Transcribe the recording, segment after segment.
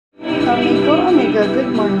Amigo, amiga,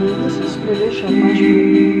 good morning. This is delicious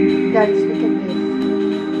mushroom. Guys, look at this.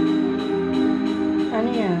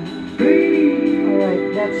 Ano yan? Alright,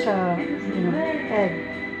 that's egg.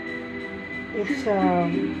 It's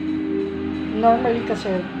normally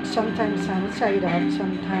kasi sometimes side up,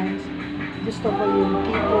 sometimes gusto ko yung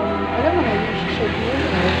tipong, alam mo na yung shake mo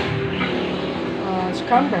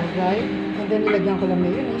scramble, right? And then nilagyan ko lang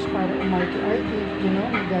mayonnaise para umarty-arty,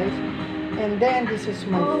 guys. And then this is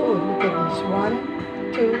my food. Look at this. 1,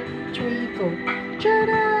 2, 3, go.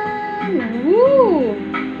 Tcharam! Woo!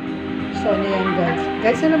 So, ano yan, guys.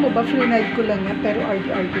 Guys, alam mo ba, free night ko lang yan, pero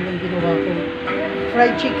arty-arty lang ginawa ko.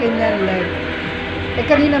 Fried chicken yan, leg.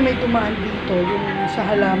 Kanina may tumaan dito, yung sa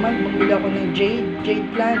halaman, magbili ako ng jade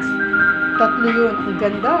plants. 3 yun. Ang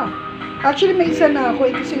ganda. Actually, may isa na ako,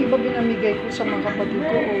 kasi iba binamigay ko sa mga kapatid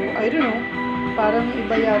ko, o, I don't know, parang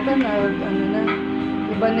iba yata na,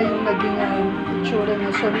 iba na yung naging itsura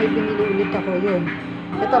niya. So, may binili ulit ako yun.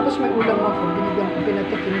 Tapos may ulam ako, binigyan ko,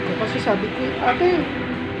 pinatikin ko. Kasi sabi ko, ate,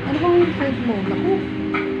 ano bang food mo? Naku,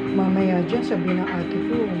 mamaya dyan, sabi ng ate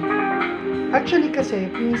ko. Actually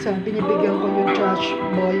kasi, minsan, binibigyan ko yung trash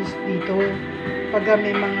boys dito. Pag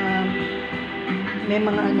may mga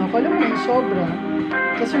alam mo yung sobra.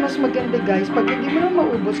 Kasi mas maganda guys, pag hindi mo na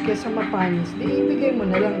maubos kaysa mapanis, di ibigay mo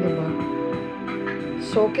na lang, diba?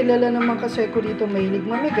 So, kilala naman kasi ko dito mahilig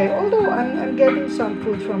mamigay. Although, I'm getting some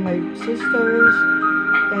food from my sisters.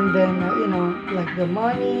 And then, like the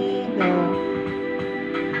money, the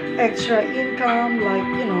extra income,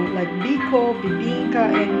 like Biko,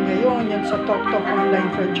 Bibingka, and ngayon, yun sa Tok online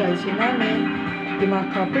franchise namin. Yung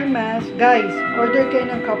mga copper mask. Guys, order kayo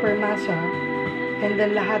ng copper mask, ha? And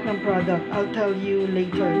then, lahat ng product, I'll tell you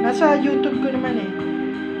later. Nasa YouTube ko naman, eh.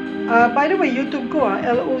 By the way, YouTube ko,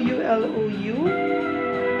 LOU,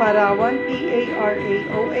 Parawan,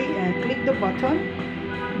 P-A-R-A-O-A-N. Click the button,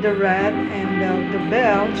 the red, and the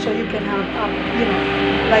bell, so you can have,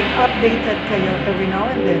 updated kayo every now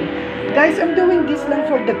and then. Guys, I'm doing this lang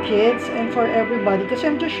for the kids and for everybody kasi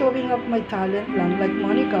I'm just showing up my talent lang. Like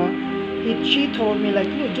Monica, she told me, like,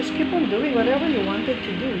 look, just keep on doing whatever you wanted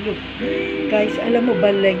to do. Look, guys, alam mo ba,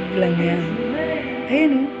 leg lang yan.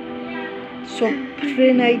 Ayan, oh. So,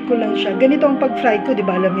 fry ko lang siya. Ganito ang pag-fry ko, di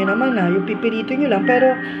ba? Alam niyo naman na, yung pipirito nyo lang.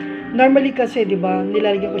 Pero, normally kasi, di ba,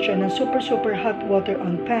 nilalagyan ko siya ng super hot water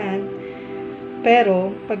on pan. Pero,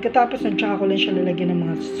 pagkatapos ng tsaka ko lang siya lalagyan ng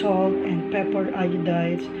mga salt and pepper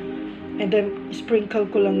iodized. And then, sprinkle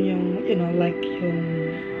ko lang yung, like yung...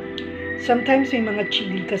 Sometimes may mga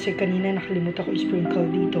chili kasi kanina nakalimutan ko i-sprinkle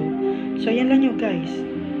dito. So, yan lang yung guys.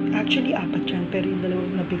 Actually, 4 yan. Pero yung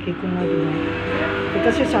 2 nabigay ko nga, diba?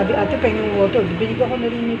 Kasi sabi, ate, pahingin yung water. Binigyan ko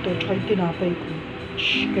na rin ito. Tsaka yung tinapay ko.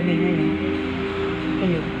 Shhh, kami na yan.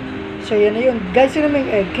 Ayun. So, yan na yun. Guys, yun naman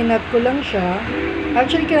yung egg. Kinat ko lang siya.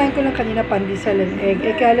 Actually, kinain ko lang kanina pandesal and egg.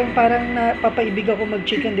 Kaya lang parang napapaibig ako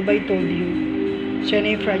mag-chicken. Diba, I told you? So, yan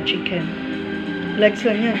na yung fried chicken. Legs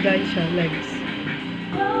lang yan, guys, ha? Legs.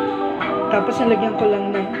 Tapos, nalagyan ko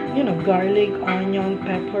lang ng, garlic, onion,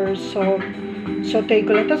 pepper, salt. Saute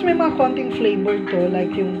ko lang. Tapos, may mga konting flavor to.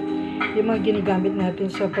 Like, yung mga ginagamit natin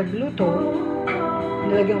sa pagluto.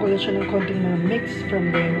 Nalagyan ko lang siya ng konting mga mix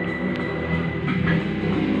from there.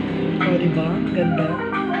 O, diba? Ganda.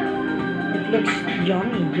 It looks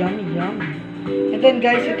yummy. And then,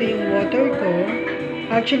 guys, ito yung water ko.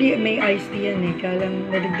 Actually, may iced tea yan, eh. Kaya lang,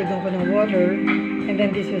 nadagdagan ko ng water. And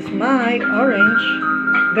then, this is my orange.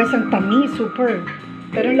 Guys, ang tamis, super.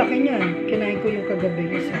 Pero ang laki niyan. Kinain ko yung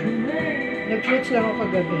kagabi isa. Nag-fruits lang ako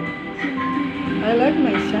kagabi. I like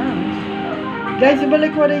my sounds. Guys, diba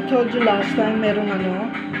like what I told you last time, meron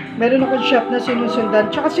akong chef na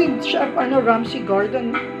sinusundan. Tsaka si chef, Ramsay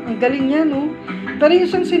Gordon. Ang galing niya, no? Pero yung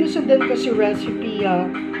isang sinusundan ko si recipe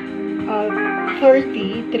 30.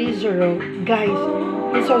 Guys,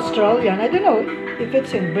 it's Australian. I don't know if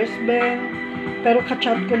it's in Brisbane. Pero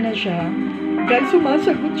kachat ko na siya. Guys,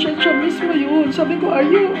 sumasagot siya mismo yun. Sabi ko, are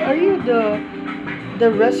you the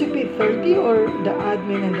recipe 30 or the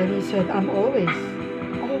admin? And then he said, I'm always.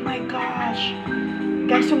 Oh my gosh.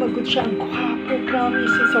 Guys, sumagot siya. Ang kwapo,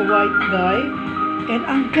 promise. He's a white guy. And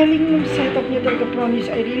ang galing ng setup niya talaga, promise.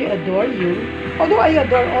 I really adore you. Although I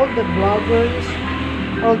adore all the bloggers,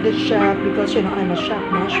 all the chef, because, I'm a chef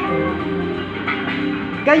mushroom.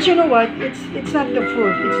 Guys, you know what? It's not the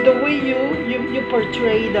food. It's the way you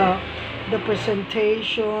portray the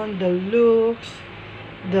presentation, the looks,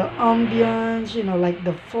 the ambience, like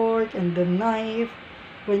the fork and the knife.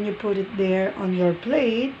 When you put it there on your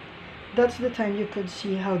plate, that's the time you could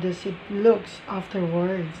see how does it looks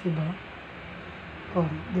afterwards, diba? Oh,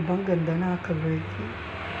 diba? Ang ganda, nakaka-worthy.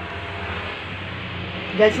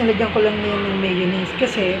 Guys, nilagyan ko lang niya ng mayonnaise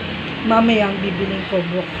kasi Mamaya ang bibiling ko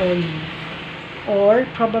broccoli. Or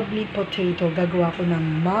probably potato. Gagawa ko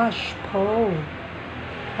ng mash po.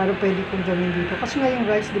 Para pwede kong gawin dito. Kasi nga yung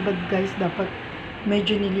rice, diba guys, dapat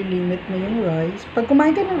medyo nililimit mo yung rice. Pag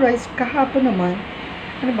kumain ka ng rice kahapon naman,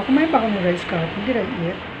 ano ba, kumain ba ako ng rice kahapon? Did I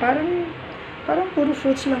eat? Parang puro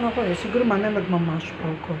fruits lang ako eh. Siguro man na magmamash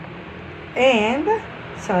po ako. And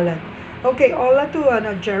salad. Okay, hola to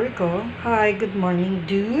Jericho. Hi, good morning,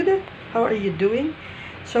 dude. How are you doing?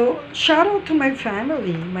 So, shout out to my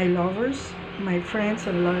family, my lovers, my friends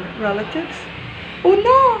and relatives.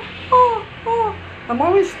 Uno! Oh! I'm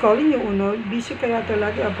always calling you, Uno. Busy kaya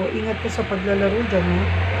talaga ako. Ingat ka sa paglalaro dyan, ha?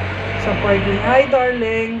 Sa parking. Hi,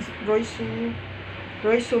 darlings. Roy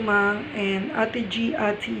Sumang, and Ate G,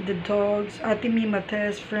 Ate the dogs, Ate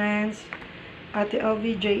Mimates, friends, Ate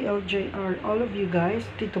LV, JLJR, all of you guys,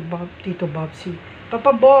 Tito Bobsy, Papa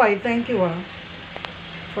Boy, thank you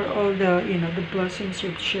for all the, the blessings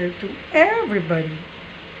you've shared to everybody.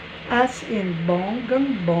 As in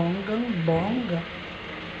bonggang.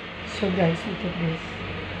 So guys, look at this.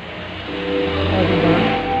 Oh, diba?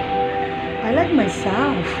 I like my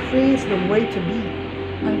sounds. Free is the way to be.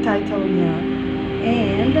 Ang title niya.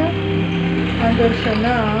 And, under siya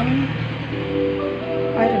ng,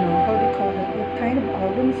 I don't know, how do you call it? What kind of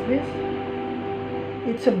album is this?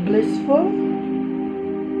 It's a blissful.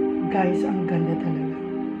 Guys, ang ganda talaga.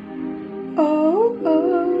 Oh.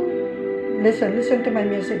 Listen to my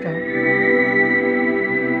music,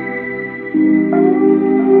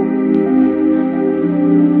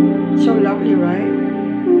 So lovely, right?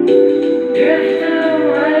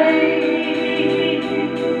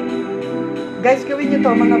 Guys, gawin nyo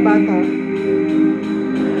to, mga bata.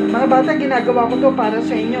 Mga bata, ginagawa ko to para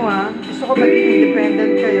sa inyo, Gusto ko maging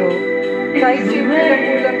independent kayo. Kahit simple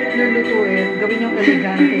lang ulam yung lulutuin, gawin yung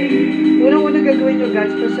elegante. Unang-unang gagawin nyo,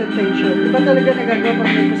 guys, presentation. Diba talaga nagagawa pag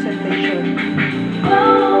may presentation?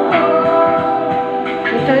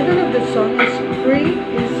 The title of the song is Free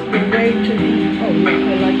is the Way to Be. Oh,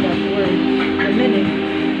 yeah, I like that word. A minute.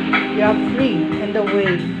 You are free and the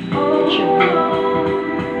way it should be.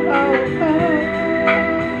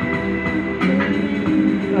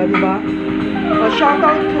 Diba? Shout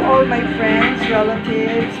out to all my friends,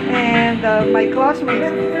 relatives, and my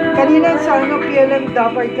classmates. Kanina sa PLM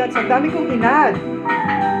Dapper Cats, ang dami kong inad.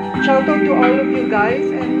 Shout out to all of you guys,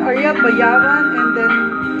 and Arya Bayaran, and then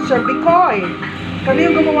Sir Bicoy. Kami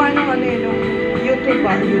yung gumawa ng YouTube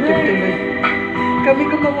tuloy. Kami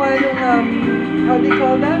gumawa ng, how do you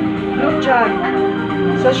call that? Group chat.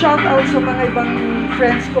 So shout out sa mga ibang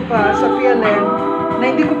friends ko pa sa PLM na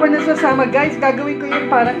hindi ko pa nasasama. Guys, gagawin ko yung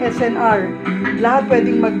parang SNR. Lahat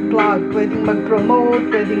pwedeng mag-plug, pwedeng mag-promote,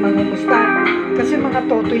 pwedeng mangumusta. Kasi mga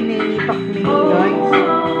totoy na inipak nila, guys.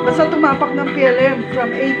 Basta tumapak ng PLM from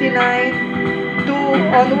 89 to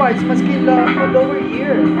onwards, maski lower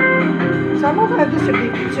year. Sama ka doon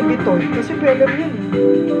si Bitoy, kasi PLM yun.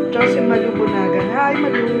 Tsaka si Malu Bunagan. Hi,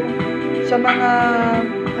 Malu. Sa mga,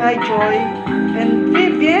 hi, Joy. And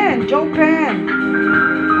Vivian, Joe Pen,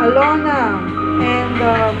 Alona, and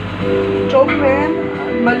Joe Pen,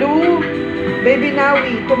 Malu, Baby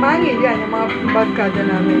Nawi, Tumangil, yan, yung mga barkada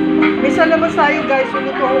namin. May sa labas tayo, guys,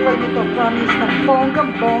 ulit ako kayo nito, promise na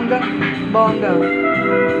bongga.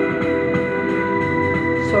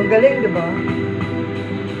 So, ang galing, diba?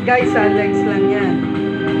 Guys, legs lang yan.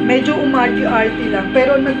 Medyo umarty-arty lang,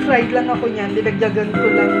 pero nag-fried lang ako niyan, dinagdagan ko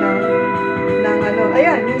lang ng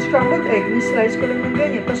ayan, yung scrambled egg, ni-slice ko lang ng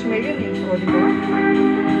ganyan, tapos mayonnaise, o, diba?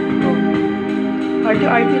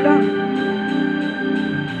 Arty-arty lang.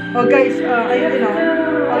 Oh guys, ayun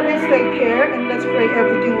always take care and let's pray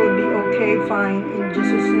everything will be okay, fine, in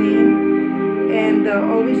Jesus' name. And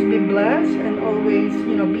always be blessed and always,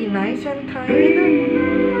 be nice and kind.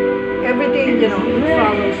 Everything, it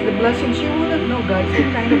follows. The blessings, you wouldn't know, guys, the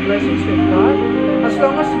kind of blessings with God. As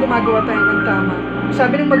long as gumagawa tayo ng tama.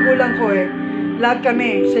 Sabi ng magulang ko lahat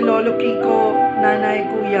kami, si Lolo Kiko, Nanay,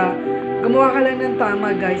 Kuya, gumawa ka lang ng tama,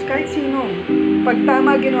 guys. Kahit sino. Pag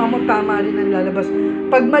tama ginawa mo, tama rin ang lalabas.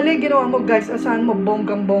 Pag mali ginawa mo, guys, asahan mo,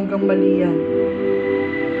 bonggang mali yan.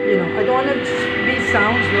 I don't wanna be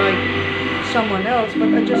sounds like someone else, but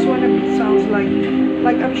I just wanna be sounds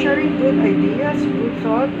like I'm sharing good ideas, good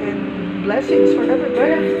thought, and blessings for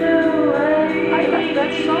everybody. I like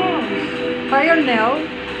that song. Hi, Arnel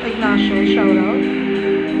Ignacio, shout out.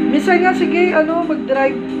 Minsan nga, sige,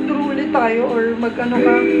 mag-drive-thru ulit tayo or ka.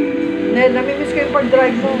 Nel, namimiss kayo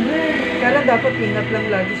pag-drive mo. Kaya lang dapat ingat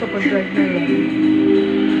lang lagi sa pag-drive na lang.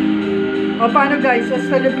 O, paano guys?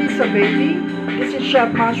 Hasta la vista, baby. This is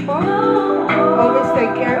Chef Mashpo. Always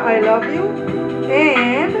take care. I love you.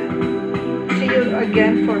 And see you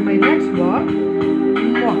again for my next vlog.